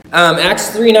Acts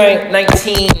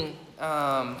 3:19.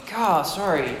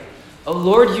 Oh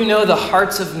Lord, you know the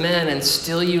hearts of men, and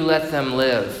still you let them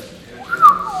live.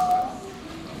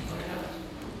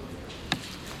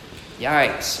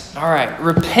 Yikes. All right.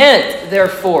 Repent,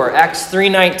 therefore, Acts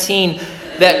 3:19,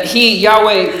 that he,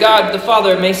 Yahweh, God the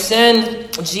Father, may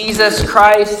send Jesus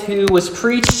Christ, who was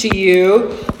preached to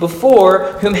you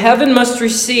before, whom heaven must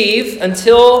receive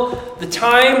until the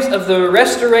times of the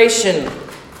restoration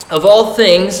of all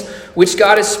things, which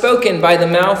God has spoken by the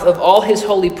mouth of all his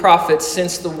holy prophets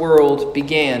since the world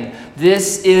began.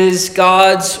 This is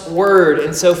God's word.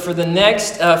 And so for the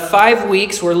next 5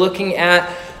 weeks, we're looking at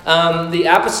the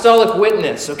apostolic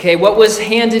witness, okay? What was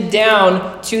handed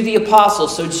down to the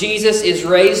apostles. So Jesus is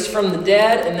raised from the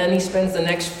dead, and then he spends the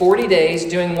next 40 days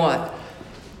doing what?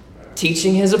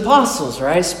 Teaching his apostles,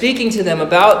 right? Speaking to them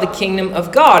about the kingdom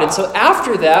of God. And so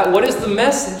after that, what is the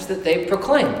message that they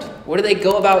proclaimed? What do they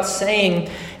go about saying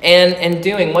and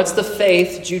doing? What's the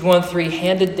faith, Jude 1:3,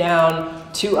 handed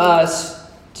down to us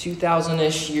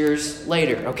 2,000-ish years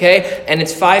later, okay? And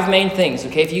it's 5 main things,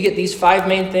 okay? If you get these 5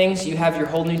 main things, you have your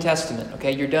whole New Testament,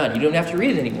 okay? You're done. You don't have to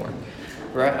read it anymore,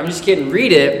 right? I'm just kidding.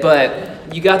 Read it,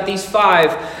 but you got these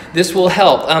 5. This will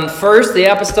help. First, the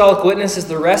apostolic witness is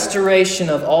the restoration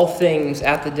of all things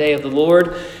at the day of the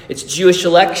Lord. It's Jewish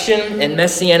election and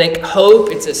messianic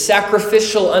hope. It's a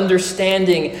sacrificial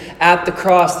understanding at the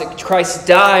cross that Christ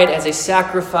died as a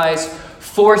sacrifice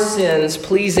for sins,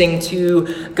 pleasing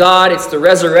to God. It's the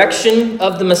resurrection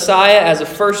of the Messiah as a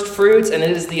first fruits, and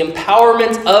it is the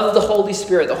empowerment of the Holy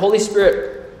Spirit. The Holy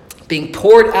Spirit being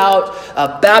poured out,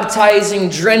 baptizing,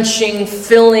 drenching,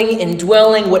 filling,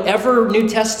 indwelling, whatever New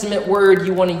Testament word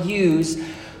you want to use,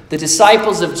 the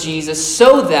disciples of Jesus,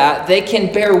 so that they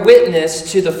can bear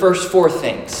witness to the first 4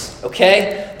 things,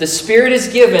 okay? The Spirit is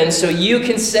given so you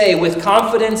can say with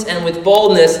confidence and with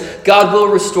boldness, God will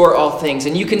restore all things.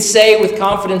 And you can say with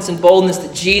confidence and boldness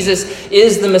that Jesus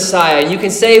is the Messiah. You can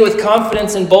say with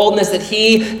confidence and boldness that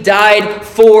he died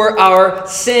for our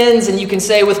sins. And you can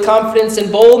say with confidence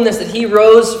and boldness that he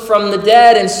rose from the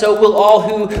dead, and so will all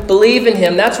who believe in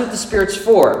him. That's what the Spirit's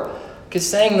for. Because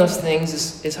saying those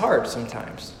things is hard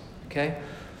sometimes. Okay?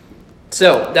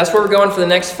 So that's where we're going for the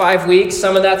next 5 weeks.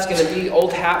 Some of that's going to be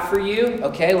old hat for you.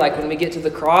 Okay? Like when we get to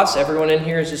the cross, everyone in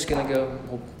here is just going to go,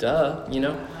 well, duh, you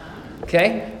know?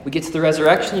 Okay? We get to the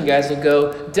resurrection, you guys will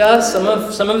go, duh. Some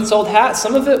of it's old hat.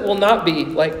 Some of it will not be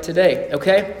like today.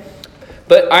 Okay?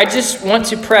 But I just want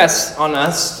to press on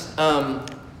us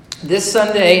this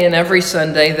Sunday and every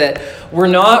Sunday that we're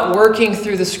not working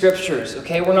through the scriptures,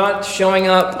 okay? We're not showing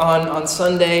up on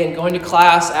Sunday and going to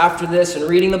class after this and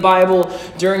reading the Bible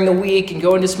during the week and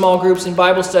going to small groups and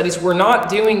Bible studies. We're not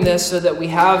doing this so that we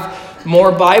have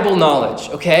more Bible knowledge,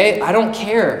 okay? I don't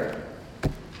care.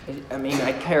 I mean,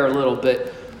 I care a little,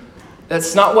 but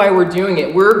that's not why we're doing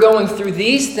it. We're going through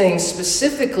these things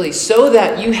specifically so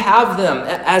that you have them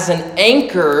as an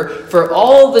anchor for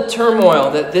all the turmoil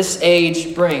that this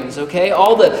age brings, okay?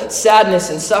 All the sadness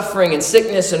and suffering and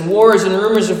sickness and wars and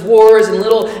rumors of wars and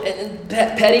little and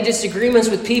petty disagreements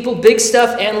with people, big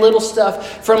stuff and little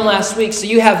stuff from last week. So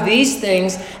you have these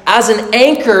things as an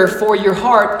anchor for your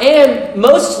heart, and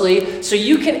mostly so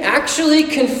you can actually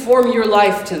conform your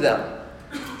life to them.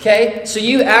 Okay, so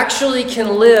you actually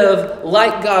can live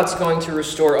like God's going to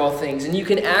restore all things. And you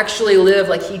can actually live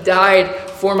like he died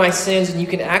for my sins. And you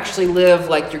can actually live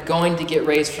like you're going to get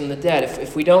raised from the dead.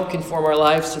 If we don't conform our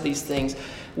lives to these things,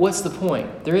 what's the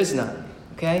point? There is none.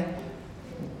 Okay?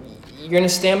 You're going to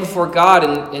stand before God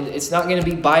and it's not going to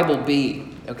be Bible B.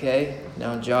 Okay?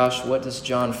 Now, Josh, what does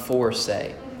John 4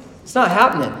 say? It's not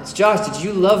happening. It's, Josh, did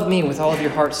you love me with all of your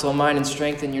heart, soul, mind, and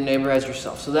strength, and your neighbor as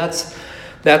yourself? So that's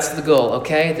the goal,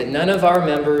 okay? That none of our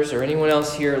members or anyone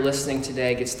else here listening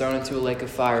today gets thrown into a lake of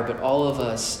fire, but all of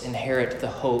us inherit the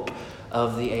hope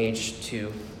of the age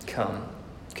to come,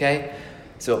 okay?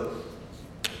 So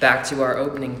back to our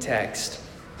opening text.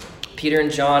 Peter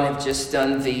and John have just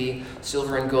done the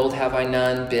silver and gold have I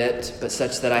none bit, but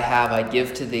such that I have I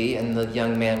give to thee. And the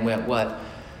young man went what?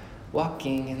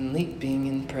 Walking and leaping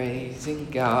and praising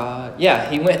God. Yeah,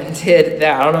 he went and did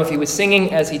that. I don't know if he was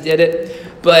singing as he did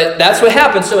it, but that's what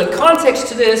happened. So in context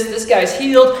to this guy's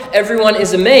healed. Everyone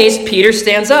is amazed. Peter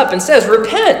stands up and says,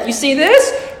 repent. You see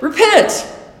this? Repent.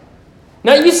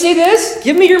 Now you see this?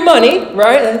 Give me your money,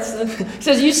 right? He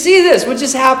says, you see this? What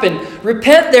just happened?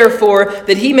 Repent, therefore,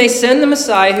 that he may send the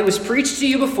Messiah who was preached to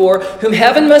you before, whom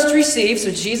heaven must receive.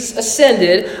 So Jesus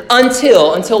ascended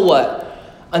until what?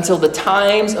 until the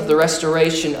times of the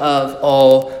restoration of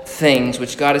all things,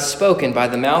 which God has spoken by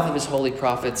the mouth of his holy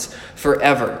prophets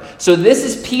forever. So this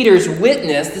is Peter's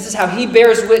witness. This is how he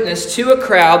bears witness to a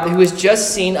crowd who has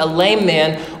just seen a lame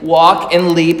man walk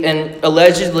and leap and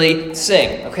allegedly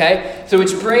sing. Okay? So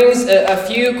which brings a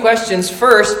few questions.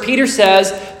 First, Peter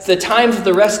says the times of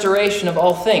the restoration of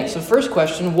all things. So first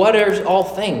question, what are all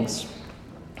things?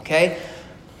 Okay?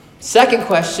 Second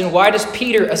question, why does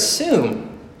Peter assume?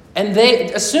 And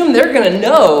they assume they're going to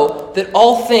know that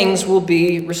all things will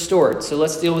be restored. So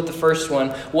let's deal with the first one.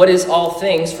 What is all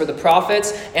things for the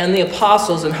prophets and the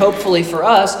apostles, and hopefully for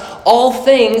us? All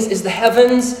things is the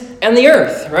heavens and the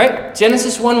earth, right?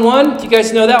 Genesis 1:1. Do you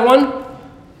guys know that one?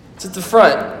 It's at the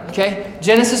front, okay?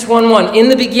 Genesis 1:1. In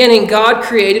the beginning, God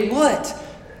created what?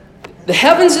 The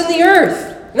heavens and the earth.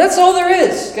 And that's all there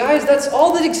is, guys. That's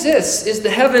all that exists is the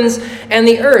heavens and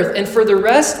the earth. And for the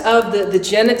rest of the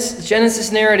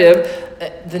Genesis narrative,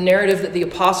 the narrative that the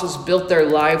apostles built their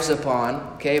lives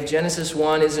upon, okay, if Genesis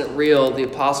 1 isn't real, the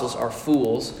apostles are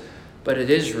fools, but it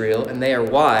is real and they are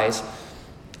wise.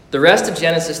 The rest of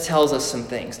Genesis tells us some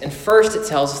things. And first it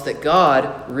tells us that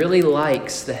God really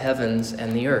likes the heavens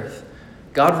and the earth.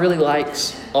 God really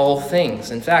likes all things.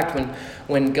 In fact,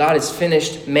 when God is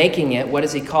finished making it, what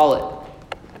does he call it?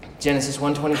 Genesis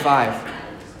 1:25.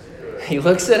 He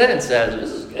looks at it and says,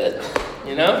 this is good,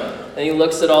 you know? And he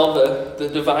looks at all the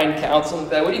divine council and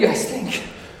that, what do you guys think?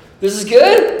 This is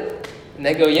good? And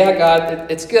they go, yeah,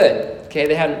 God, it's good. Okay,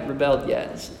 they hadn't rebelled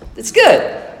yet. It's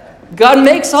good. God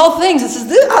makes all things. It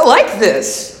says, I like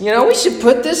this. You know, we should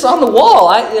put this on the wall.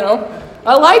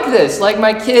 I like this. Like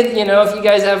my kid, you know, if you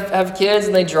guys have kids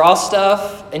and they draw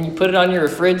stuff and you put it on your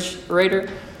refrigerator,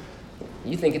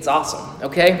 you think it's awesome,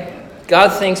 okay?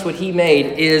 God thinks what he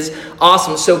made is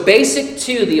awesome. So basic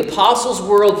to the apostles'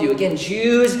 worldview, again,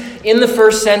 Jews in the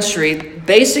first century,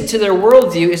 basic to their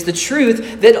worldview is the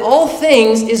truth that all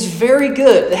things is very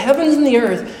good. The heavens and the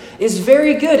earth is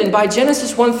very good. And by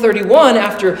Genesis 1:31,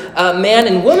 after man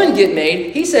and woman get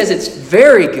made, he says it's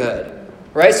very good.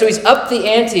 Right? So he's upped the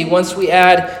ante once we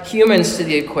add humans to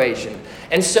the equation.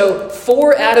 And so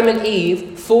for Adam and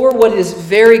Eve, for what is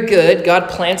very good, God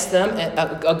plants them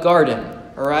a garden.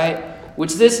 All right?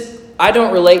 Which I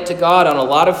don't relate to God on a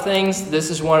lot of things.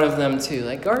 This is one of them too.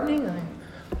 Like gardening,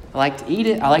 I like to eat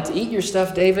it. I like to eat your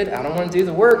stuff, David. I don't want to do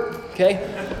the work, okay?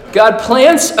 God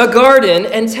plants a garden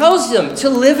and tells them to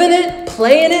live in it,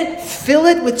 play in it, fill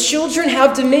it with children,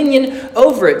 have dominion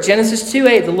over it. Genesis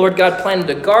 2:8, the Lord God planted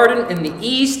a garden in the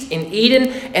east, in Eden,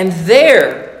 and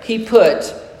there he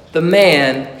put the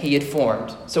man he had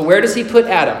formed. So where does he put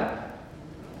Adam?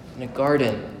 In a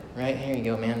garden, right? Here you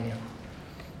go, man.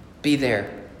 Be there.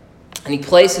 And he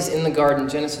places in the garden,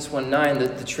 Genesis 1:9,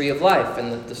 the tree of life.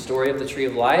 And the story of the tree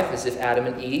of life is if Adam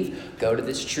and Eve go to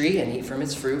this tree and eat from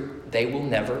its fruit, they will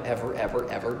never, ever, ever,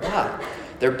 ever die.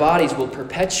 Their bodies will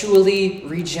perpetually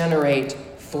regenerate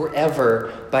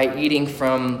forever by eating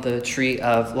from the tree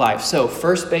of life. So,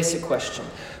 first basic question.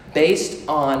 Based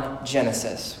on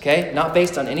Genesis, okay? Not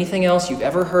based on anything else you've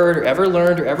ever heard or ever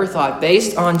learned or ever thought.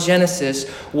 Based on Genesis,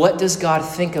 what does God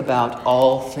think about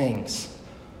all things?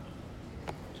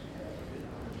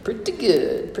 Pretty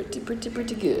good.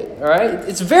 Pretty good. All right?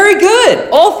 It's very good.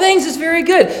 All things is very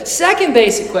good. Second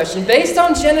basic question, based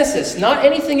on Genesis, not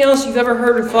anything else you've ever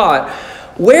heard or thought,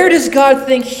 where does God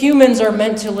think humans are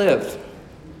meant to live?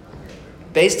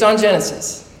 Based on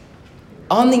Genesis.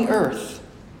 On the earth,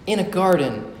 in a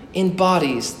garden, in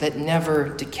bodies that never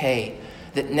decay,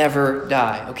 that never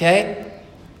die. Okay?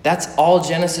 That's all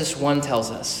Genesis 1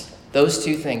 tells us. Those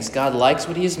two things. God likes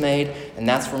what he has made, and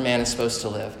that's where man is supposed to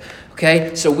live.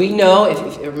 Okay, so we know,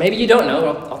 or maybe you don't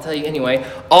know, I'll tell you anyway,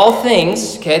 all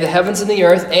things, okay, the heavens and the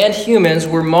earth and humans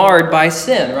were marred by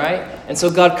sin, right? And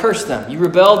so God cursed them. You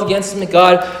rebelled against them and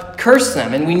God cursed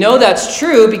them. And we know that's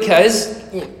true because,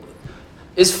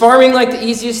 is farming like the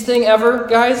easiest thing ever,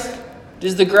 guys?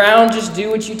 Does the ground just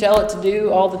do what you tell it to do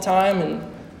all the time? And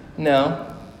no,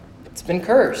 it's been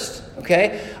cursed,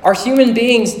 okay? Are human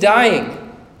beings dying?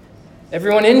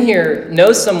 Everyone in here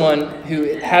knows someone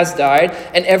who has died,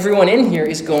 and everyone in here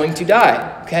is going to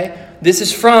die, okay? This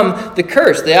is from the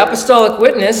curse. The apostolic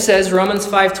witness says, Romans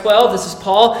 5:12, this is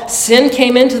Paul, sin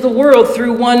came into the world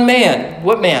through one man.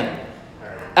 What man?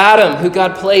 Adam, who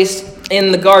God placed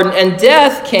in the garden. And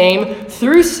death came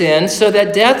through sin, so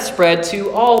that death spread to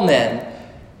all men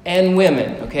and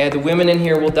women, okay? The women in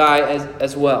here will die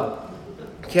as well.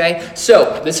 Okay,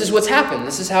 so this is what's happened.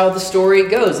 This is how the story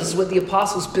goes. This is what the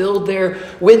apostles build their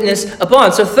witness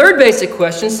upon. So third basic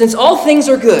question, since all things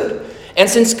are good And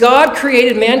since God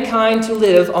created mankind to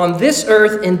live on this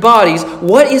earth in bodies,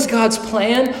 what is God's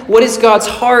plan? What is God's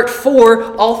heart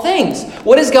for all things?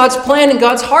 What is God's plan and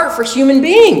God's heart for human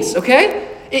beings? Okay?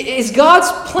 Is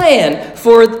God's plan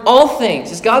for all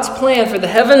things, is God's plan for the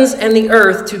heavens and the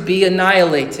earth to be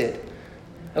annihilated?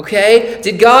 Okay?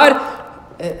 Did God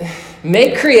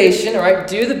make creation, all right,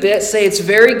 do the bit, say it's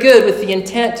very good with the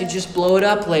intent to just blow it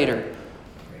up later?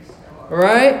 All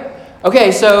right?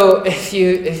 Okay, so if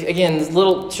again,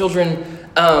 little children,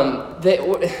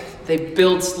 they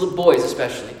build, little boys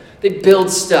especially, they build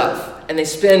stuff, and they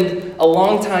spend a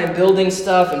long time building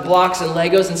stuff and blocks and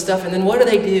Legos and stuff, and then what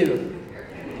do?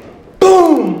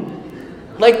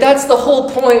 Boom! Like, that's the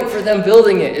whole point for them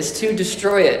building it, is to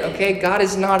destroy it, okay? God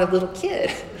is not a little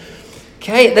kid.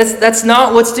 Okay, that's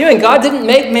not what's doing. God didn't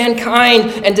make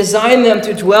mankind and design them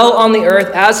to dwell on the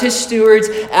earth as his stewards,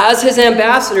 as his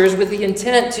ambassadors, with the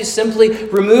intent to simply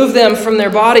remove them from their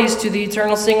bodies to the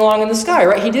eternal sing-along in the sky,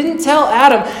 right? He didn't tell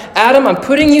Adam, I'm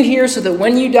putting you here so that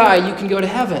when you die, you can go to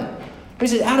heaven. But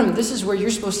he said, Adam, this is where you're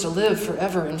supposed to live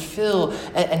forever and fill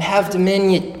and have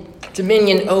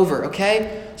dominion over,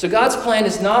 okay? So God's plan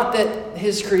is not that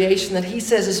his creation that he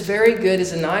says is very good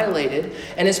is annihilated,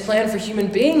 and his plan for human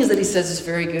beings that he says is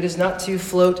very good is not to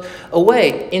float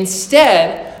away.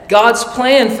 Instead, God's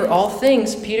plan for all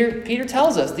things, Peter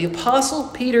tells us, the Apostle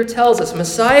Peter tells us,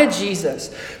 Messiah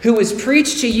Jesus, who was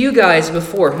preached to you guys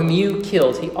before, whom you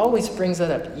killed. He always brings that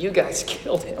up. You guys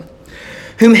killed him.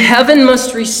 Whom heaven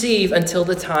must receive until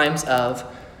the times of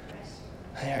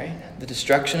the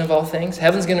destruction of all things.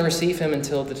 Heaven's going to receive him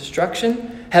until the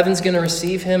destruction. Heaven's going to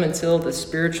receive him until the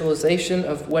spiritualization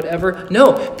of whatever.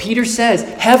 No, Peter says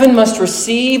heaven must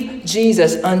receive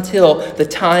Jesus until the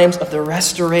times of the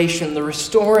restoration, the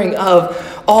restoring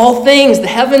of all things, the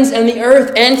heavens and the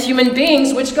earth and human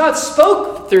beings, which God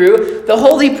spoke through the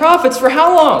holy prophets for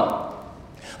how long?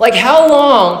 Like, how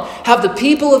long have the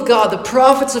people of God, the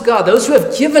prophets of God, those who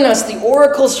have given us the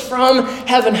oracles from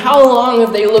heaven, how long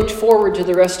have they looked forward to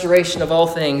the restoration of all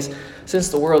things since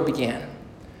the world began?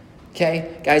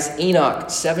 Okay, guys,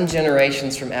 Enoch, 7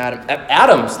 generations from Adam.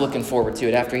 Adam's looking forward to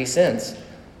it after he sins.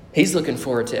 He's looking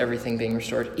forward to everything being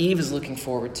restored. Eve is looking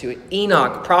forward to it.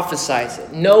 Enoch prophesies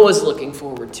it. Noah's looking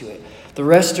forward to it. The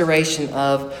restoration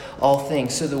of all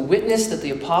things. So the witness that the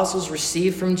apostles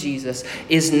received from Jesus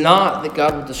is not that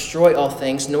God will destroy all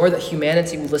things, nor that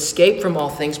humanity will escape from all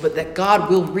things, but that God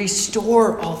will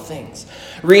restore all things,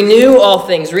 renew all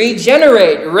things,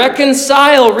 regenerate,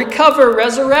 reconcile, recover,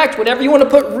 resurrect, whatever you want to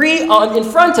put on in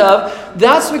front of.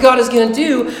 That's what God is going to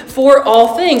do for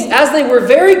all things. As they were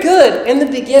very good in the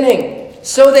beginning,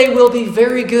 so they will be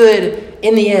very good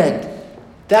in the end.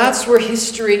 That's where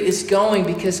history is going,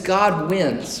 because God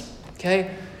wins,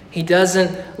 okay? He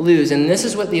doesn't lose. And this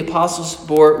is what the apostles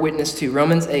bore witness to.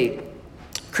 Romans 8.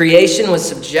 Creation was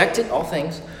subjected, all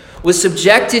things, was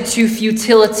subjected to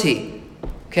futility,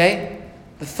 okay?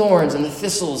 The thorns and the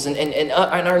thistles and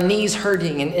our knees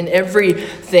hurting and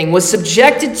everything was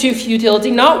subjected to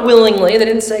futility, not willingly. They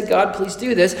didn't say, God, please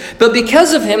do this, but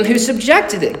because of him who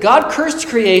subjected it. God cursed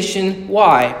creation.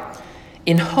 Why?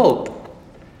 In hope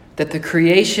that the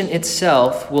creation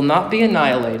itself will not be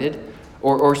annihilated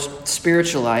or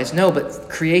spiritualized. No, but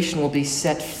creation will be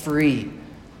set free.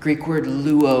 Greek word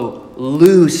luo,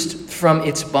 loosed from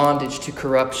its bondage to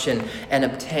corruption and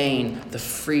obtain the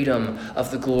freedom of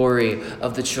the glory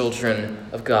of the children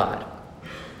of God.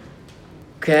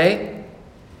 Okay?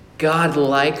 God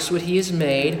likes what he has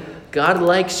made. God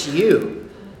likes you.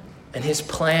 And his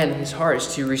plan in his heart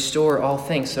is to restore all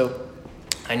things. So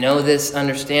I know this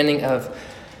understanding of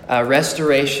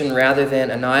restoration rather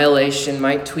than annihilation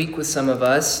might tweak with some of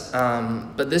us,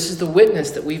 but this is the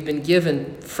witness that we've been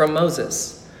given from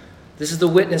Moses. This is the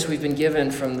witness we've been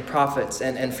given from the prophets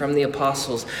and from the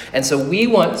apostles. And so we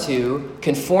want to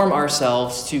conform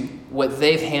ourselves to what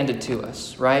they've handed to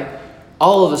us, right?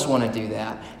 All of us want to do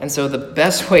that. And so the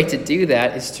best way to do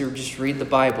that is to just read the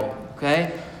Bible,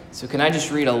 okay? So can I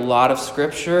just read a lot of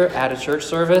scripture at a church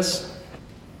service?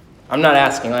 I'm not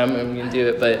asking, I'm going to do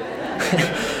it, but...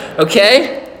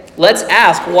 Okay, let's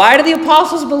ask, why do the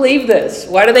apostles believe this?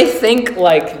 Why do they think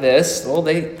like this? Well,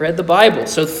 they read the Bible.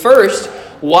 So first,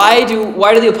 why do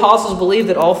the apostles believe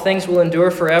that all things will endure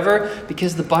forever?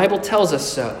 Because the Bible tells us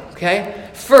so, okay?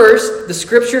 First, the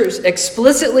scriptures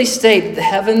explicitly state that the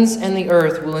heavens and the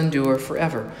earth will endure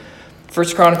forever. 1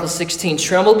 Chronicles 16,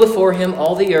 tremble before him,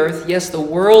 all the earth. Yes, the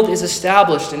world is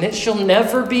established, and it shall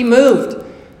never be moved.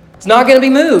 It's not going to be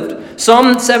moved.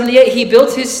 Psalm 78, he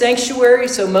built his sanctuary,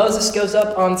 so Moses goes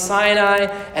up on Sinai,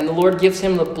 and the Lord gives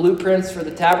him the blueprints for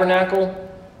the tabernacle.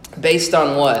 Based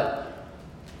on what?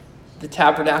 The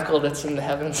tabernacle that's in the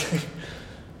heavens.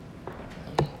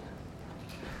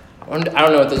 I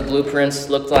don't know what those blueprints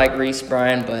looked like, Reese,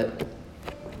 Brian, but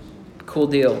cool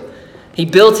deal. He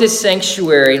built his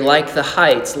sanctuary like the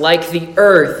heights, like the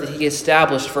earth that he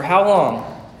established for how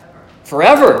long?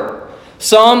 Forever.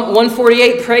 Psalm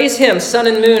 148, praise him, sun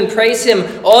and moon, praise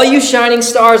him, all you shining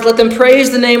stars, let them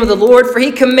praise the name of the Lord, for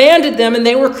he commanded them and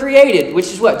they were created, which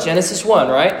is what? Genesis 1,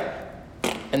 right?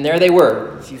 And there they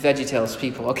were, a few VeggieTales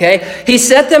people, okay? He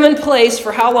set them in place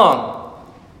for how long?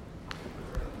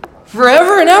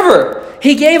 Forever and ever.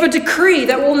 He gave a decree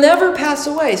that will never pass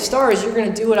away. Stars, you're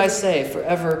going to do what I say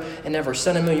forever and ever.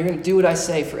 Sun and moon, you're going to do what I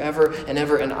say forever and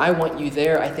ever. And I want you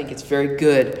there. I think it's very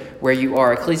good where you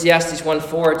are. Ecclesiastes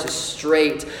 1:4, just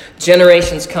straight.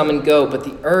 Generations come and go, but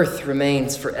the earth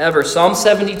remains forever. Psalm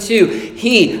 72,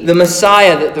 he, the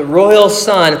Messiah, the royal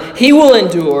son, he will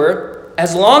endure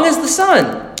as long as the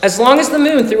sun. As long as the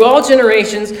moon, through all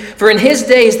generations, for in his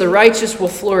days the righteous will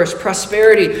flourish,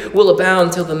 prosperity will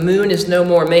abound till the moon is no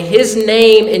more. May his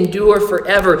name endure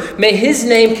forever. May his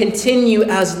name continue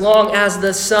as long as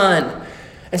the sun.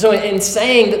 And so in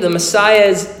saying that the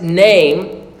Messiah's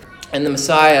name and the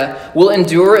Messiah will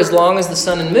endure as long as the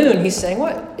sun and moon, he's saying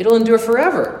what? It'll endure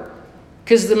forever.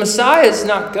 Because the Messiah is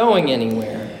not going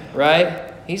anywhere,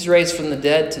 right? He's raised from the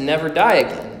dead to never die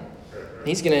again.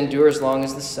 He's going to endure as long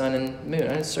as the sun and moon. I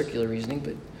know it's circular reasoning,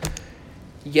 but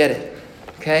you get it.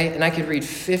 Okay? And I could read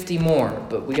 50 more,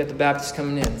 but we got the Baptists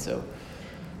coming in, so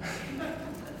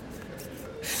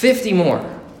 50 more.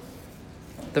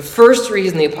 The first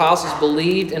reason the apostles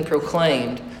believed and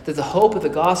proclaimed that the hope of the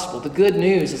gospel, the good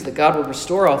news is that God will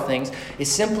restore all things,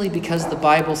 is simply because the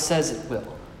Bible says it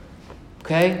will.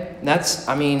 Okay?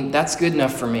 That's good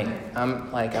enough for me.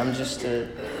 I'm just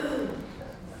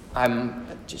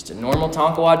a normal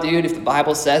Tonkawa dude. If the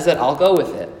Bible says it, I'll go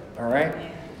with it. All right?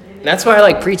 And that's why I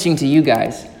like preaching to you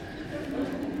guys.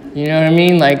 You know what I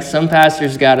mean? Like, some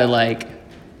pastors got to,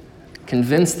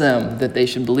 convince them that they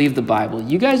should believe the Bible.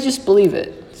 You guys just believe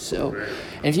it. So,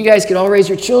 and if you guys could all raise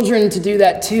your children to do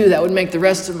that too, that would make the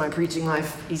rest of my preaching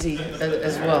life easy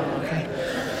as well. Okay?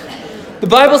 The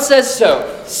Bible says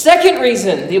so. Second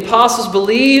reason the apostles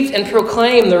believed and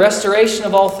proclaimed the restoration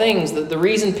of all things, the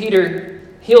reason Peter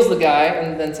heals the guy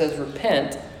and then says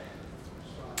repent,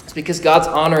 it's because God's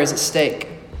honor is at stake.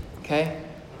 Okay?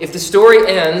 If the story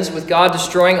ends with God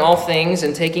destroying all things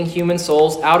and taking human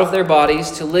souls out of their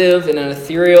bodies to live in an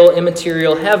ethereal,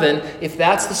 immaterial heaven, if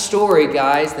that's the story,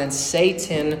 guys, then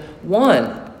Satan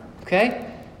won. Okay?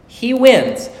 He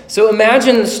wins. So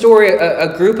imagine the story,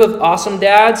 a group of awesome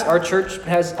dads. Our church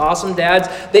has awesome dads.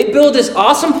 They build this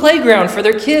awesome playground for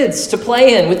their kids to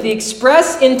play in with the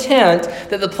express intent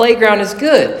that the playground is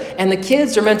good. And the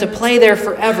kids are meant to play there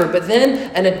forever. But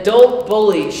then an adult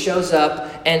bully shows up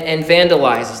and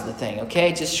vandalizes the thing,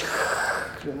 okay? Just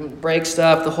break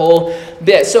stuff, the whole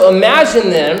bit. So imagine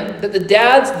then that the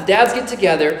dads get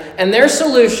together and their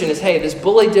solution is, hey, this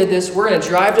bully did this. We're going to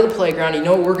drive to the playground. You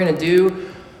know what we're going to do?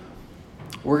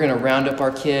 We're going to round up our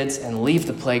kids and leave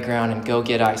the playground and go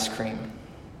get ice cream.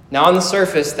 Now, on the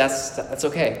surface, that's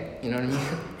okay. You know what I mean?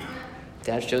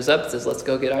 Dad shows up and says, let's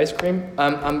go get ice cream.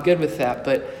 I'm good with that.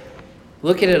 But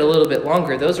look at it a little bit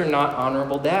longer. Those are not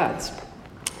honorable dads.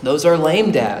 Those are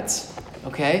lame dads,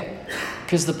 okay?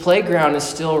 Because the playground is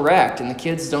still wrecked and the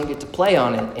kids don't get to play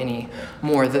on it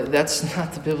anymore. That's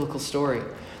not the biblical story.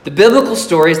 The biblical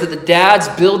story is that the dads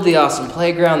build the awesome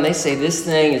playground. They say this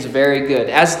thing is very good,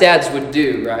 as dads would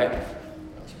do, right?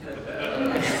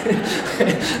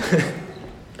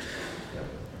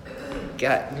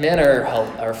 God, men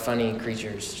are funny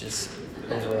creatures, just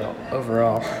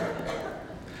overall.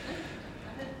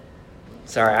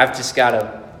 Sorry, I've just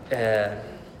got to.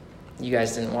 You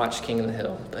guys didn't watch King of the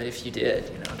Hill, but if you did,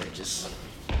 they're just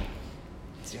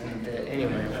doing a bit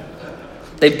anyway.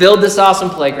 They build this awesome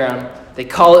playground. They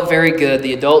call it very good.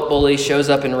 The adult bully shows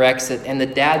up and wrecks it. And the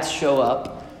dads show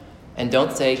up and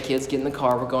don't say, kids, get in the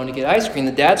car. We're going to get ice cream.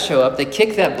 The dads show up. They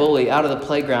kick that bully out of the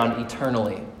playground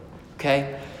eternally.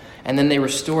 Okay? And then they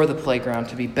restore the playground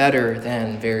to be better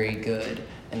than very good.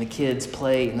 And the kids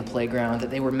play in the playground that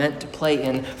they were meant to play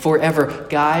in forever.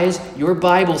 Guys, your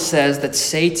Bible says that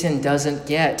Satan doesn't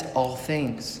get all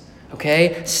things.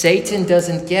 Okay? Satan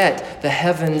doesn't get the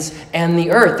heavens and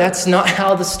the earth. That's not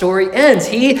how the story ends.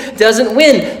 He doesn't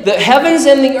win. The heavens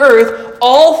and the earth,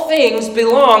 all things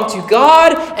belong to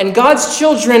God and God's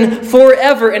children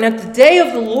forever. And at the day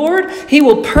of the Lord, he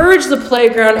will purge the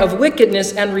playground of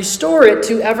wickedness and restore it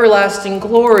to everlasting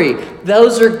glory.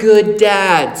 Those are good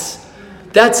dads.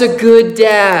 That's a good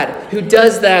dad who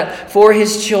does that for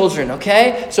his children,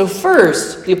 okay? So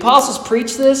first, the apostles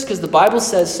preach this because the Bible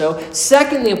says so.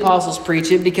 Second, the apostles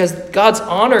preach it because God's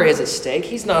honor is at stake.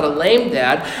 He's not a lame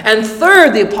dad. And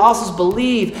third, the apostles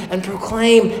believe and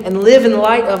proclaim and live in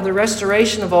light of the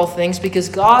restoration of all things because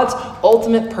God's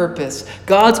ultimate purpose,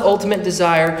 God's ultimate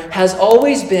desire has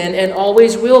always been and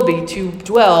always will be to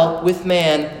dwell with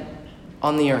man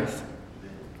on the earth.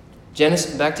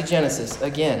 Back to Genesis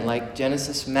again, like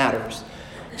Genesis matters.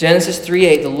 Genesis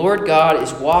 3:8, the Lord God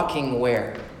is walking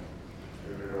where?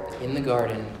 In the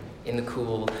garden, in the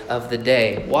cool of the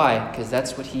day. Why? Because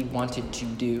that's what he wanted to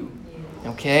do.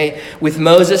 Okay? With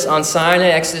Moses on Sinai,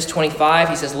 Exodus 25,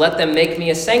 he says, let them make me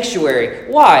a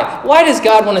sanctuary. Why? Why does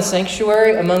God want a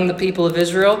sanctuary among the people of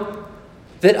Israel?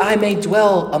 That I may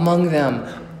dwell among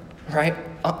them, right?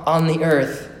 On the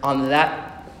earth, on that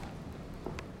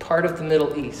part of the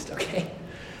Middle East, okay?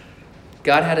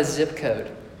 God had a zip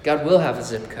code. God will have a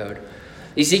zip code.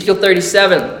 Ezekiel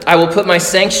 37, I will put my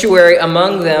sanctuary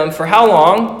among them for how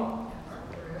long?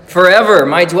 Forever.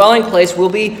 My dwelling place will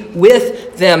be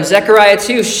with them. Zechariah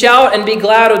 2, shout and be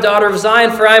glad, O daughter of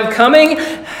Zion, for I am coming.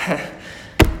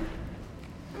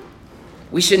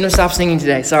 We shouldn't have stopped singing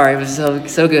today. Sorry, it was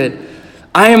so good.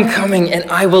 I am coming and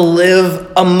I will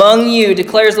live among you,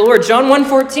 declares the Lord. John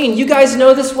 1:14, you guys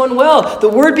know this one well. The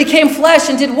Word became flesh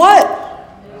and did what?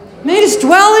 Made his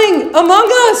dwelling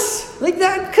among us. Like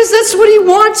that, because that's what he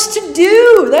wants to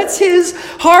do. That's his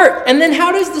heart. And then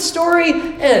how does the story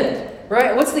end?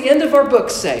 Right? What's the end of our book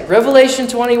say? Revelation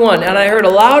 21. And I heard a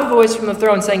loud voice from the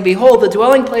throne saying, behold, the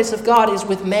dwelling place of God is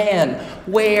with man.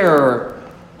 Where?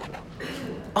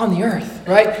 On the earth,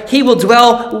 right? He will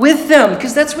dwell with them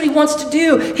because that's what he wants to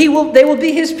do. They will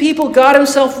be his people. God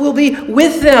himself will be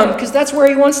with them because that's where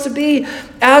he wants to be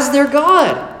as their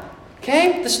God.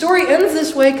 Okay? The story ends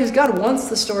this way because God wants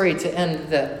the story to end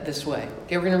this way.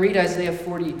 Okay, we're going to read Isaiah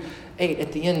 48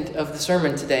 at the end of the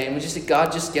sermon today, and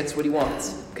God just gets what he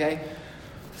wants. Okay?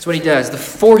 That's what he does. The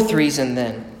fourth reason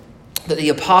then that the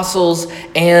apostles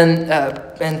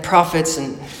and prophets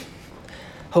and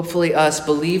hopefully us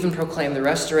believe and proclaim the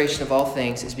restoration of all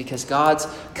things is because God's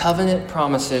covenant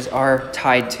promises are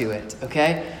tied to it,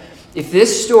 okay? If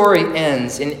this story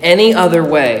ends in any other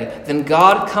way than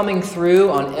God coming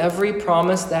through on every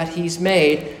promise that he's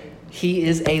made, he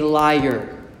is a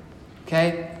liar,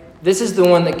 okay? This is the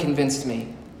one that convinced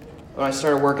me. When I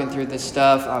started working through this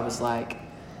stuff, I was like,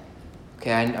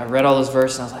 okay, I read all those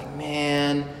verses and I was like,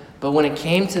 man, but when it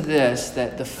came to this,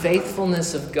 that the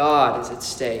faithfulness of God is at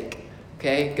stake,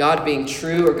 okay, God being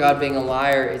true or God being a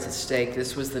liar is at stake.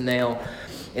 This was the nail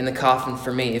in the coffin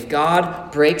for me. If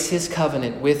God breaks his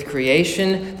covenant with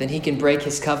creation, then he can break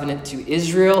his covenant to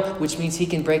Israel, which means he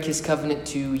can break his covenant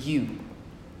to you.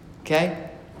 Okay?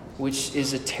 Which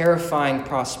is a terrifying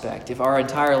prospect. If our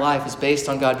entire life is based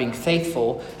on God being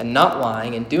faithful and not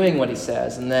lying and doing what he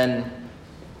says, and then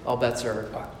all bets are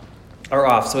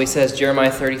off. So he says,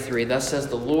 Jeremiah 33, thus says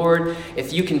the Lord,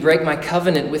 if you can break my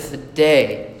covenant with the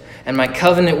day, and my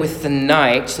covenant with the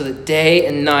night, so that day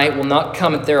and night will not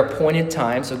come at their appointed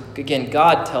time. So again,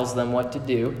 God tells them what to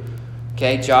do.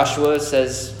 Okay, Joshua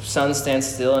says, sun, stand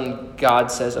still, and God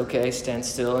says, okay, stand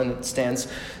still, and it stands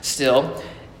still.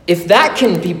 If that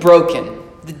can be broken,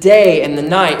 the day and the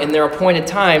night and their appointed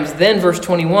times, then verse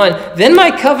 21, then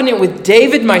my covenant with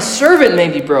David, my servant, may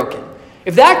be broken.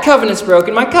 If that covenant's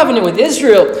broken, my covenant with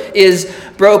Israel is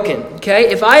broken. Okay?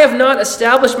 If I have not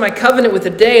established my covenant with the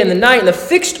day and the night and the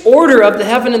fixed order of the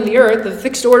heaven and the earth, the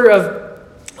fixed order of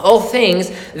all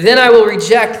things, then I will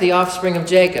reject the offspring of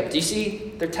Jacob. Do you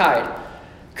see? They're tied.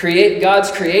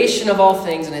 God's creation of all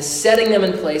things and his setting them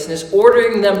in place and his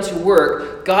ordering them to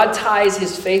work, God ties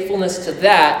his faithfulness to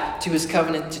that, to his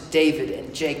covenant to David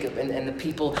and Jacob and the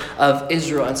people of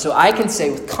Israel. And so I can say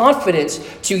with confidence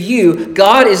to you,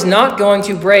 God is not going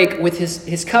to break with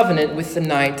his covenant with the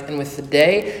night and with the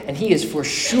day, and he is for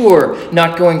sure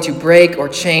not going to break or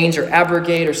change or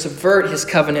abrogate or subvert his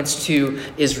covenants to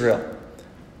Israel.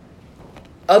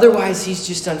 Otherwise, he's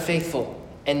just unfaithful.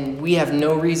 And we have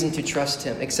no reason to trust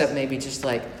him, except maybe just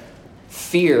like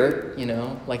fear,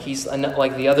 like he's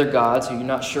like the other gods who you're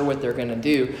not sure what they're going to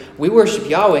do. We worship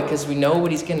Yahweh because we know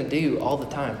what he's going to do all the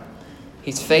time.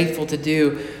 He's faithful to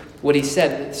do what he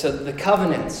said. So the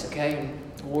covenants, okay,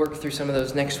 we'll work through some of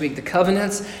those next week. The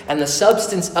covenants and the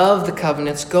substance of the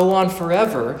covenants go on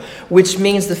forever, which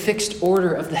means the fixed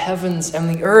order of the heavens and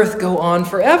the earth go on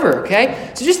forever,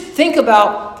 okay? So just think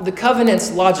about the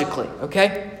covenants logically,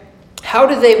 okay? How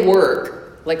do they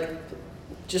work? Like,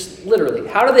 just literally,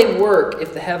 how do they work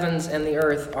if the heavens and the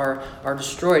earth are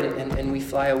destroyed and we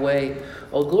fly away,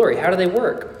 old glory? How do they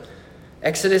work?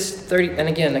 Exodus 30, and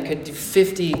again, I could do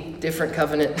 50 different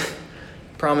covenant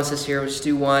promises here. We'll just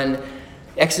do one.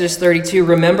 Exodus 32,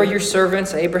 remember your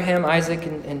servants, Abraham, Isaac,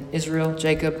 and Israel,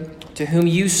 Jacob, to whom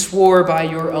you swore by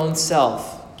your own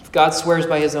self. If God swears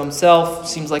by his own self,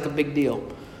 seems like a big deal.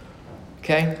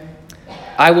 Okay?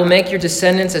 I will make your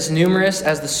descendants as numerous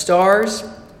as the stars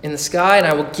in the sky, and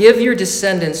I will give your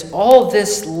descendants all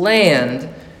this land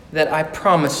that I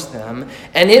promised them,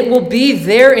 and it will be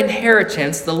their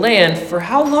inheritance, the land, for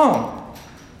how long?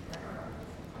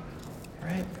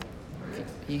 Right?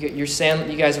 You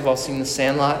guys have all seen The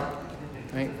Sandlot,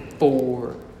 right?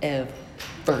 Forever.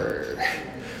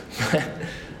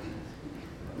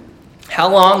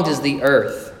 How long does the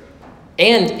earth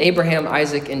and Abraham,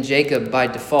 Isaac, and Jacob by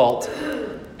default,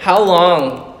 how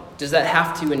long does that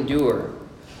have to endure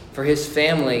for his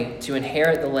family to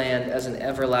inherit the land as an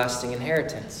everlasting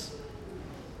inheritance?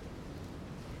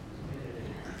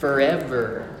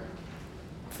 Forever.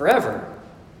 Forever.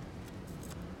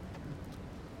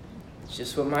 It's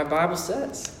just what my Bible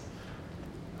says.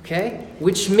 Okay?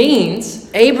 Which means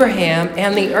Abraham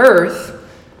and the earth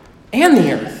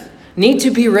need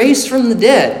to be raised from the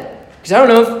dead. Because I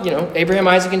don't know if, Abraham,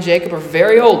 Isaac, and Jacob are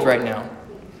very old right now.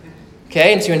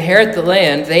 Okay, and to inherit the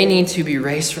land, they need to be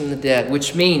raised from the dead,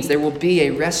 which means there will be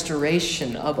a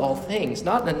restoration of all things,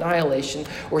 not an annihilation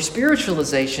or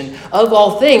spiritualization of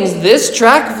all things. This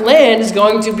tract of land is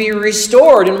going to be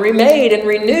restored and remade and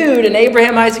renewed, and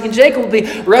Abraham, Isaac, and Jacob will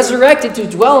be resurrected to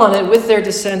dwell on it with their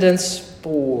descendants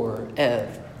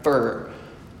forever.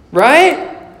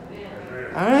 Right?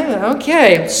 All right,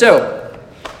 okay, so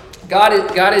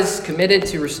God is committed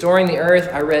to restoring the earth.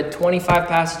 I read 25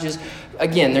 passages.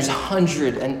 Again, there's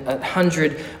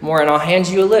 100 more, and I'll hand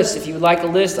you a list. If you would like a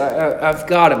list, I've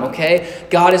got them, okay?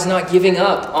 God is not giving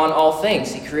up on all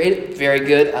things. He created very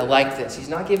good. I like this. He's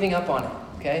not giving up on it,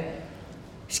 okay?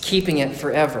 He's keeping it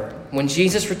forever. When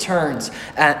Jesus returns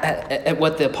at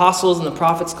what the apostles and the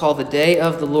prophets call the day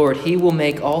of the Lord, he will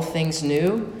make all things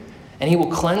new, and he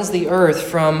will cleanse the earth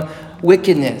from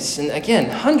wickedness. And again,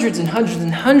 hundreds and hundreds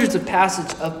and hundreds of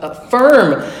passages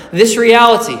affirm this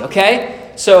reality, okay?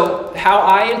 So how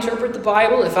I interpret the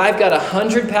Bible, if I've got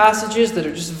 100 passages that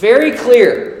are just very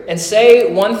clear and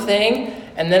say one thing,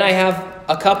 and then I have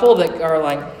a couple that are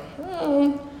like,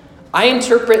 I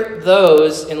interpret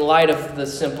those in light of the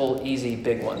simple, easy,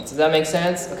 big ones. Does that make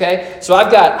sense? Okay? So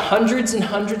I've got hundreds and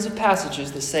hundreds of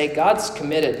passages that say God's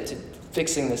committed to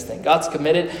fixing this thing. God's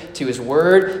committed to his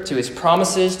word, to his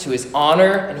promises, to his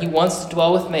honor, and he wants to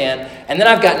dwell with man. And then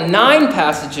I've got 9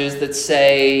 passages that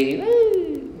say,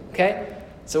 okay?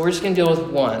 So we're just going to deal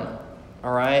with one,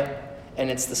 all right? And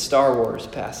it's the Star Wars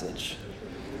passage.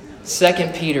 2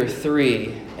 Peter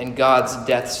 3 and God's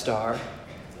Death Star.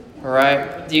 All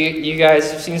right? You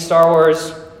guys have seen Star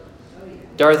Wars?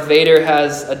 Darth Vader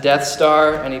has a Death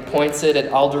Star, and he points it at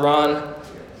Alderaan.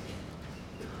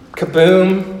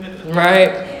 Kaboom,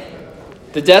 right?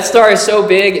 The Death Star is so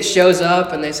big, it shows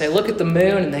up, and they say, look at the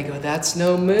moon. And they go, that's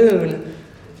no moon.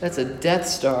 That's a Death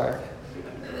Star.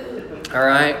 All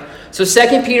right? So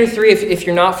 2 Peter 3, if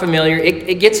you're not familiar,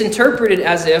 it gets interpreted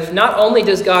as if not only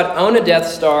does God own a Death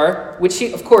Star, which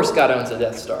of course God owns a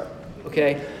Death Star,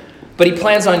 okay? But he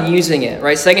plans on using it,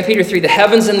 right? 2 Peter 3, the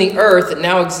heavens and the earth that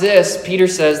now exist, Peter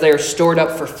says they are stored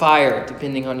up for fire,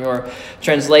 depending on your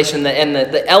translation, and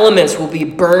the elements will be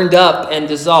burned up and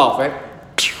dissolved, right?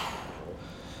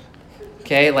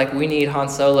 Okay, like we need Han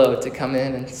Solo to come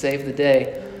in and save the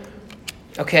day.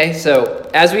 Okay, so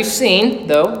as we've seen,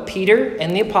 though, Peter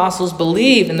and the apostles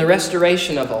believe in the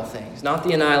restoration of all things, not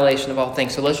the annihilation of all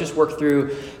things. So let's just work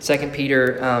through 2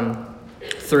 Peter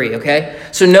 3, okay?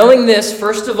 So knowing this,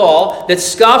 first of all, that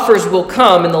scoffers will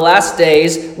come in the last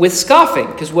days with scoffing,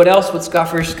 because what else would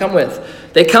scoffers come with?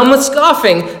 They come with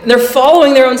scoffing, and they're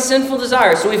following their own sinful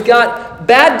desires. So we've got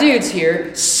bad dudes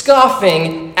here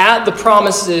scoffing at the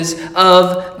promises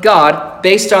of God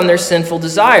based on their sinful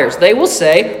desires. They will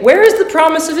say, where is the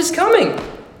promise of his coming?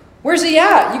 Where's he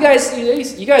at? You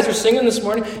guys are singing this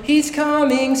morning, he's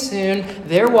coming soon.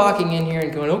 They're walking in here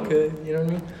and going, okay, you know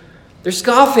what I mean? They're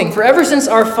scoffing. For ever since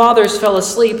our fathers fell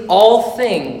asleep, all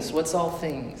things, what's all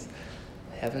things?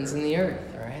 The heavens and the earth,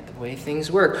 all right? The way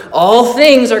things work. All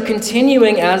things are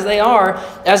continuing as they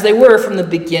were from the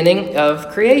beginning of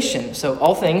creation. So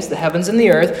all things, the heavens and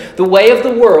the earth, the way of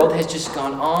the world has just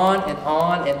gone on and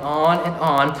on and on and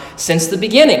on since the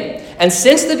beginning. And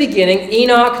since the beginning,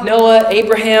 Enoch, Noah,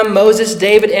 Abraham, Moses,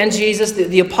 David, and Jesus,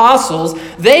 the apostles,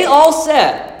 they all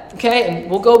said, okay, and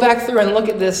we'll go back through and look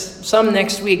at this some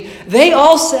next week. They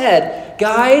all said,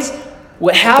 guys,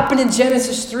 what happened in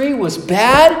Genesis 3 was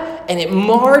bad, and it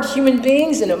marred human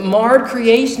beings, and it marred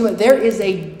creation. But there is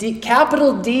a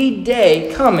capital D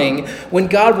day coming when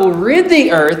God will rid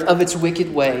the earth of its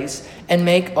wicked ways and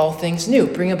make all things new,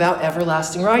 bring about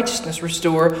everlasting righteousness,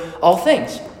 restore all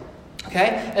things.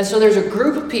 Okay? And so there's a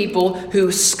group of people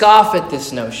who scoff at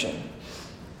this notion,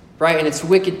 right? And it's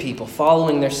wicked people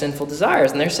following their sinful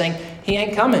desires. And they're saying, he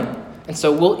ain't coming. And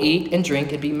so we'll eat and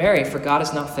drink and be merry, for God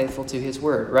is not faithful to his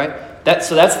word, right?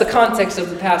 So that's the context of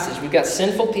the passage. We've got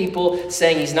sinful people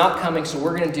saying he's not coming, so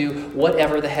we're going to do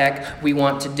whatever the heck we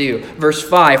want to do. Verse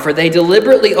 5, for they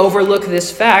deliberately overlook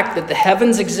this fact that the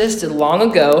heavens existed long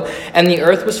ago, and the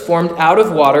earth was formed out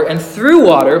of water and through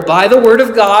water by the word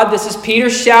of God. This is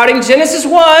Peter shouting Genesis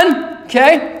 1,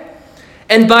 okay?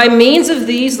 And by means of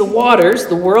these, the waters,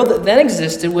 the world that then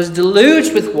existed, was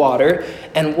deluged with water.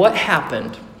 And what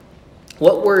happened?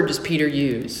 What word does Peter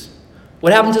use?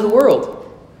 What happened to the world?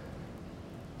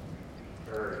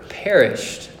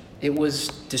 Perished. It was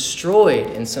destroyed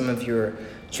in some of your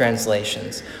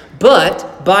translations.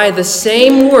 But by the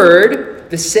same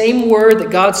word that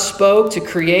God spoke to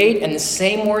create and the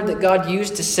same word that God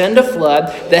used to send a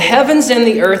flood, the heavens and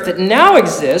the earth that now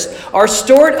exist are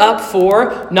stored up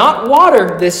for not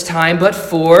water this time, but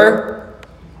for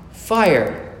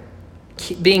fire.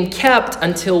 Being kept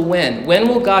until when? When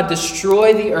will God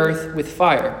destroy the earth with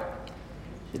fire?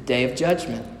 The day of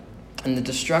judgment and the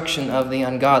destruction of the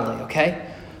ungodly,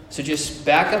 okay? So just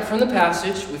back up from the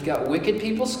passage. We've got wicked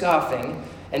people scoffing.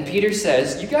 And Peter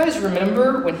says, you guys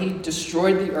remember when he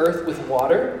destroyed the earth with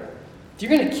water? If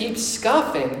you're going to keep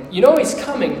scoffing, you know he's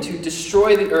coming to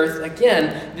destroy the earth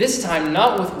again, this time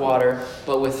not with water,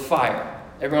 but with fire.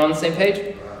 Everyone on the same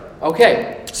page?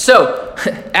 Okay, so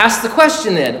ask the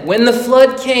question then. When the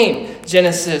flood came,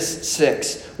 Genesis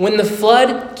 6, when the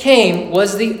flood came,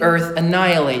 was the earth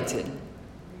annihilated?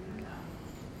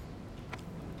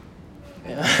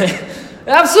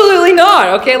 Absolutely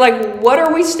not. Okay, like what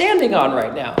are we standing on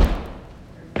right now?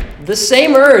 The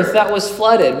same earth that was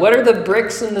flooded. What are the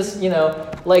bricks in this,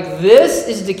 like this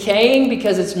is decaying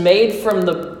because it's made from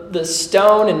the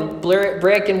stone and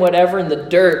brick and whatever and the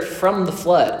dirt from the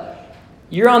flood.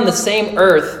 You're on the same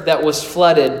earth that was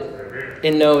flooded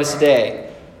in Noah's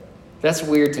day. That's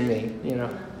weird to me,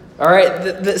 All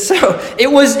right, so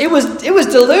it was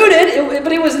diluted,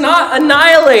 but it was not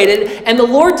annihilated. And the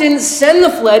Lord didn't send the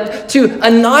flood to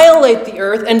annihilate the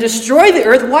earth and destroy the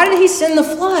earth. Why did he send the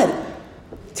flood?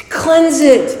 To cleanse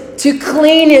it, to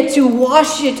clean it, to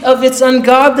wash it of its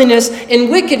ungodliness and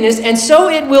wickedness. And so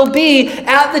it will be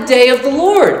at the day of the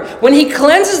Lord, when he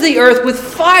cleanses the earth with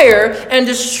fire and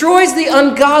destroys the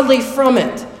ungodly from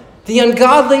it, the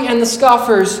ungodly and the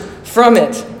scoffers from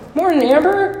it. Morning,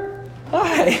 Amber.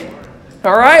 Hi.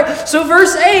 All right. So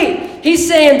verse 8, he's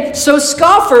saying, so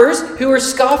scoffers who are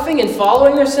scoffing and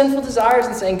following their sinful desires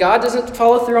and saying God doesn't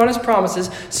follow through on his promises,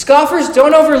 scoffers,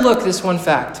 don't overlook this one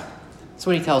fact. That's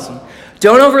what he tells them.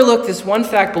 Don't overlook this one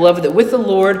fact, beloved, that with the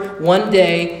Lord, one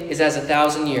day is as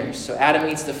 1,000 years. So Adam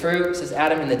eats the fruit. It says,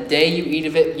 Adam, in the day you eat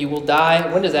of it, you will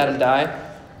die. When does Adam die?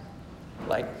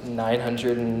 Like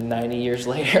 990 years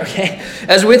later, okay?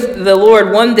 As with the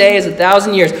Lord, one day is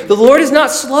 1,000 years. The Lord is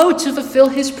not slow to fulfill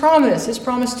his promise. His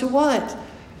promise to what?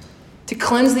 To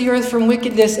cleanse the earth from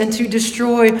wickedness and to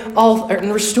destroy all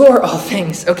and restore all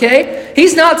things, okay?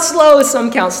 He's not slow, as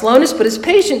some count slowness, but is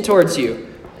patient towards you.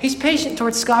 He's patient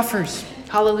towards scoffers.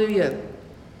 Hallelujah.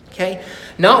 Okay?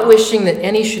 Not wishing that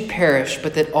any should perish,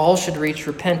 but that all should reach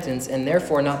repentance and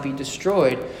therefore not be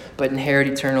destroyed, but inherit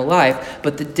eternal life.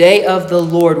 But the day of the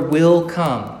Lord will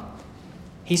come.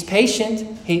 He's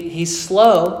patient. He's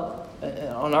slow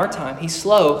on our time. He's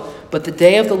slow. But the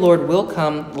day of the Lord will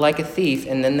come like a thief,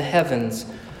 and then the heavens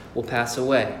will pass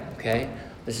away. Okay?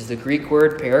 This is the Greek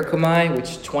word perikomai,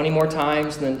 which 20 more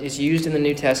times is used in the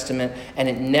New Testament, and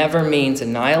it never means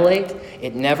annihilate.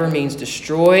 It never means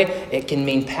destroy. It can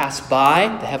mean pass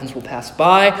by. The heavens will pass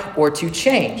by, or to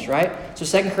change, right? So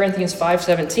 2 Corinthians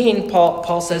 5:17,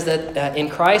 Paul says that in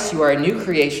Christ you are a new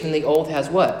creation, and the old has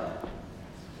what?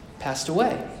 Passed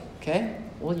away. Okay?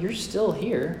 Well, you're still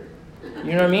here.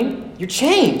 You know what I mean? You're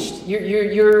changed.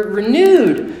 You're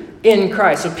renewed in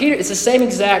Christ. So Peter, it's the same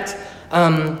exact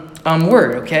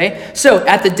word, okay? So,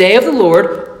 at the day of the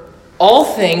Lord, all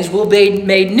things will be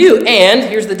made new. And,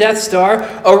 here's the Death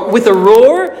Star, with a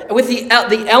roar, with the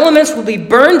elements will be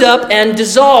burned up and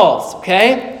dissolved,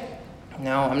 okay?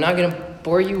 Now, I'm not going to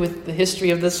bore you with the history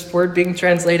of this word being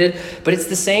translated, but it's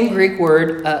the same Greek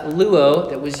word, luo,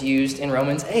 that was used in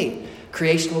Romans 8.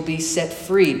 Creation will be set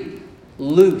free,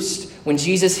 loosed. When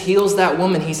Jesus heals that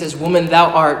woman, he says, woman,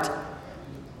 thou art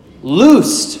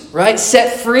loosed, right?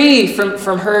 Set free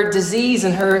from her disease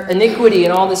and her iniquity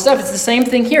and all this stuff. It's the same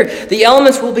thing here. The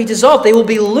elements will be dissolved. They will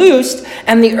be loosed,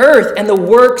 and the earth and the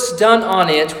works done on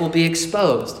it will be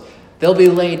exposed. They'll be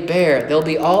laid bare. They'll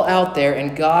be all out there,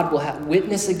 and God will have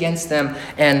witness against them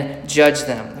and judge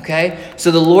them, okay?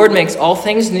 So the Lord makes all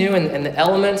things new, and the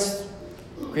elements,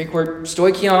 Greek word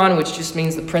stoichion, which just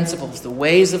means the principles, the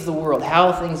ways of the world,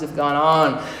 how things have gone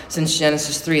on since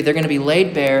Genesis 3. They're going to be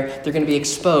laid bare, they're going to be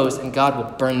exposed, and God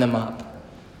will burn them up.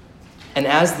 And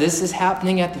as this is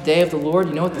happening at the day of the Lord,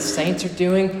 you know what the saints are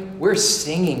doing? We're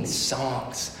singing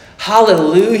songs.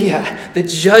 Hallelujah. The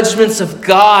judgments of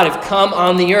God have come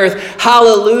on the earth.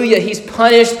 Hallelujah. He's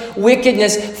punished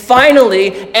wickedness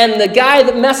finally, and the guy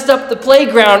that messed up the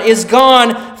playground is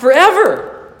gone forever.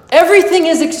 Everything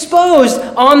is exposed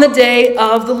on the day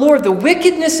of the Lord. The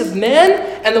wickedness of men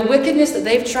and the wickedness that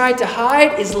they've tried to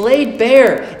hide is laid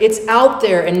bare. It's out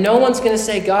there, and no one's going to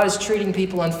say God is treating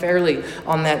people unfairly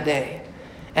on that day.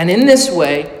 And in this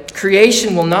way,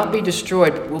 creation will not be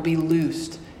destroyed, but will be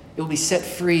loosed. It will be set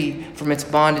free from its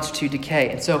bondage to decay.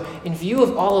 And so, in view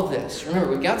of all of this,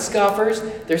 remember, we've got scoffers.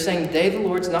 They're saying the day of the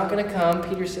Lord's not going to come.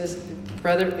 Peter says,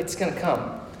 brother, it's going to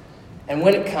come. And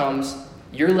when it comes,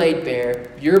 you're laid bare,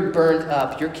 you're burned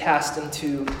up, you're cast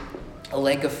into a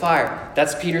lake of fire.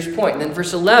 That's Peter's point. And then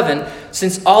verse 11,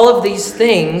 since all of these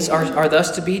things are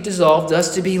thus to be dissolved,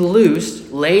 thus to be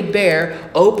loosed, laid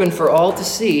bare, open for all to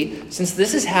see, since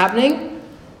this is happening,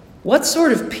 what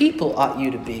sort of people ought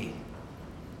you to be?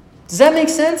 Does that make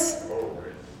sense?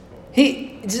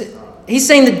 He's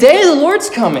saying the day of the Lord's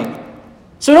coming.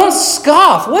 So don't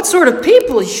scoff. What sort of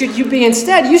people should you be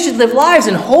instead? You should live lives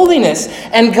in holiness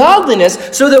and godliness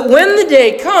so that when the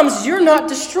day comes, you're not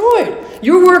destroyed.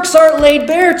 Your works aren't laid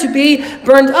bare to be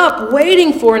burned up,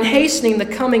 waiting for and hastening the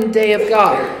coming day of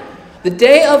God. The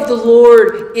day of the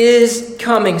Lord is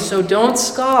coming, so don't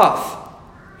scoff.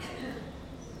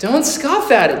 Don't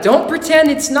scoff at it. Don't pretend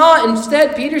it's not.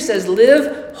 Instead, Peter says,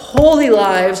 live holy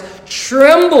lives,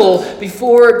 tremble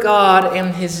before God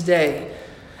and his day.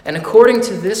 And according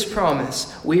to this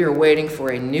promise, we are waiting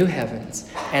for a new heavens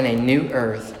and a new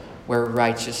earth where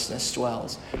righteousness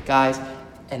dwells. Guys,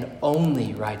 and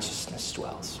only righteousness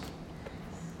dwells.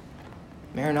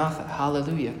 Maranatha,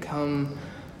 hallelujah, come,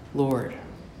 Lord.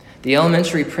 The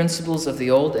elementary principles of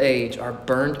the old age are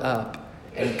burned up,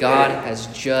 and God has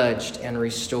judged and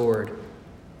restored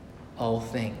all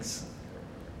things.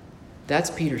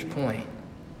 That's Peter's point.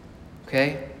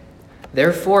 Okay?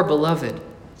 Therefore, beloved,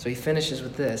 so he finishes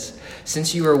with this.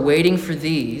 Since you are waiting for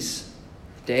these,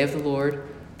 the day of the Lord,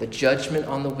 the judgment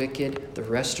on the wicked, the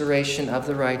restoration of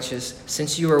the righteous,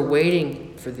 since you are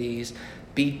waiting for these,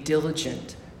 be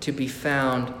diligent to be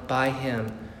found by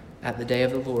him at the day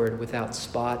of the Lord without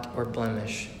spot or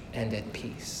blemish and at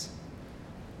peace.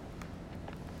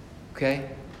 Okay?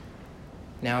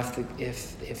 Now,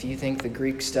 if you think the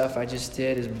Greek stuff I just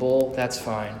did is bull, that's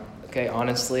fine. Okay?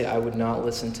 Honestly, I would not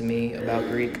listen to me about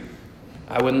Greek.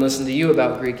 I wouldn't listen to you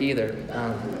about Greek either.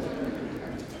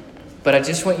 But I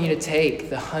just want you to take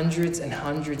the hundreds and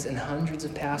hundreds and hundreds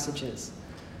of passages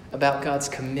about God's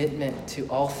commitment to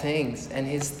all things and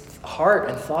his heart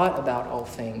and thought about all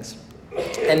things.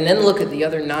 And then look at the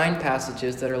other 9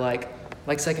 passages that are like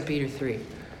 2 Peter 3.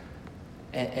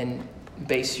 And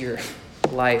base your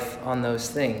life on those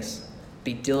things.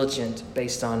 Be diligent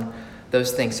based on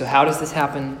those things. So how does this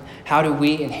happen? How do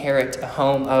we inherit a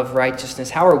home of righteousness?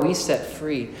 How are we set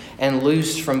free and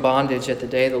loosed from bondage at the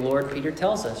day of the Lord? Peter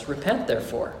tells us, repent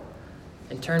therefore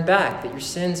and turn back, that your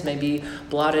sins may be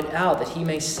blotted out, that he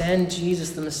may send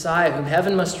Jesus the Messiah, whom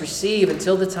heaven must receive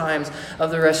until the times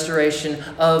of the restoration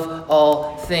of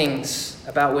all things,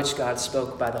 about which God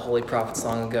spoke by the holy prophets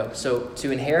long ago. So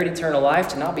to inherit eternal life,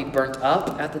 to not be burnt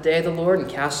up at the day of the Lord and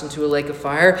cast into a lake of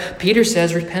fire, Peter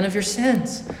says, repent of your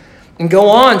sins. And go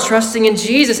on trusting in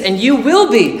Jesus, and you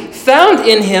will be found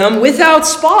in him without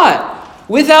spot,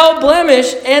 without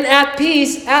blemish, and at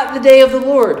peace at the day of the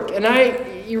Lord.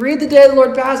 And you read the day of the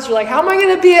Lord passage, you're like, how am I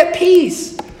going to be at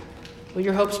peace? Well,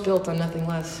 your hope's built on nothing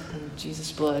less than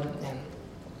Jesus' blood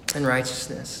and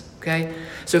righteousness. Okay?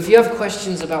 So if you have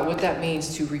questions about what that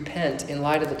means to repent in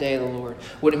light of the day of the Lord,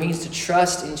 what it means to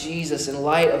trust in Jesus in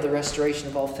light of the restoration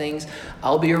of all things,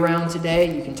 I'll be around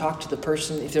today. You can talk to the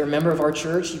person. If they're a member of our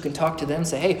church, you can talk to them and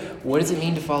say, hey, what does it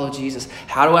mean to follow Jesus?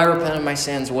 How do I repent of my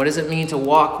sins? What does it mean to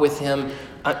walk with him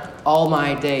all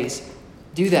my days?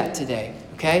 Do that today.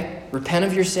 Okay? Repent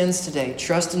of your sins today.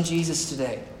 Trust in Jesus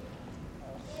today.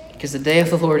 Because the day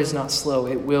of the Lord is not slow.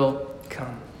 It will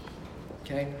come.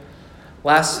 Okay?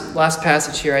 Last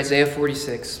passage here, Isaiah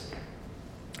 46,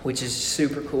 which is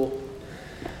super cool.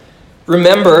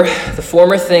 Remember the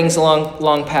former things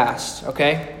long past,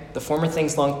 okay? The former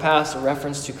things long past, a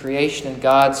reference to creation and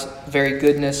God's very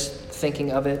goodness,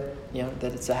 thinking of it,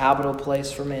 that it's a habitable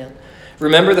place for man.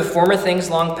 Remember the former things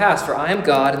long past, for I am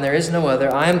God and there is no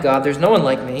other. I am God, there's no one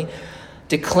like me,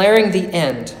 declaring the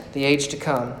end, the age to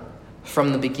come,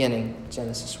 from the beginning,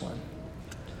 Genesis 1.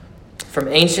 From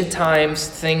ancient times,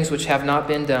 things which have not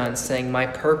been done, saying, my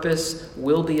purpose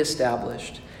will be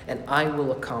established, and I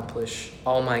will accomplish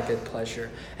all my good pleasure.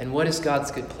 And what is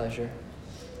God's good pleasure?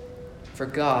 For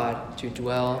God to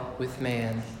dwell with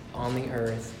man on the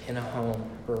earth in a home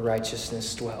where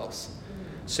righteousness dwells.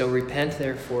 So repent,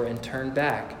 therefore, and turn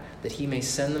back, that he may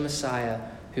send the Messiah,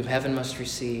 whom heaven must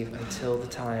receive until the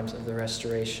times of the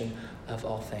restoration of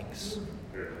all things.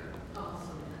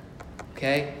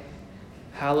 Okay?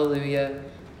 Hallelujah,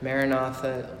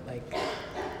 Maranatha,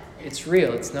 it's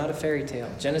real. It's not a fairy tale.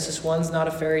 Genesis 1's not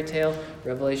a fairy tale.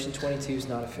 Revelation 22 is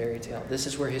not a fairy tale. This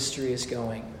is where history is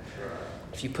going.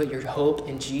 If you put your hope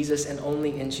in Jesus and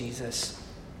only in Jesus,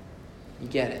 you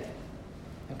get it.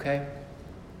 Okay?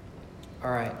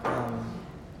 All right.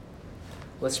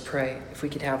 Let's pray. If we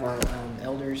could have our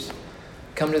elders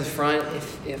come to the front.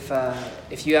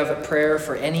 If you have a prayer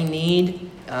for any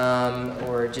need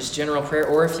or just general prayer,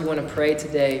 or if you want to pray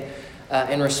today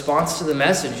in response to the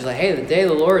message, you're like, hey, the day of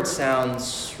the Lord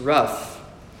sounds rough,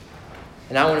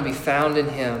 and I want to be found in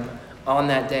him on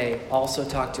that day. Also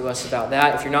talk to us about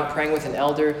that. If you're not praying with an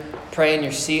elder, pray in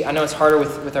your seat. I know it's harder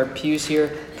with our pews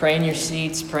here. Pray in your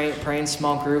seats, pray in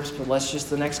small groups, but let's just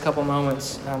the next couple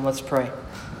moments, let's pray.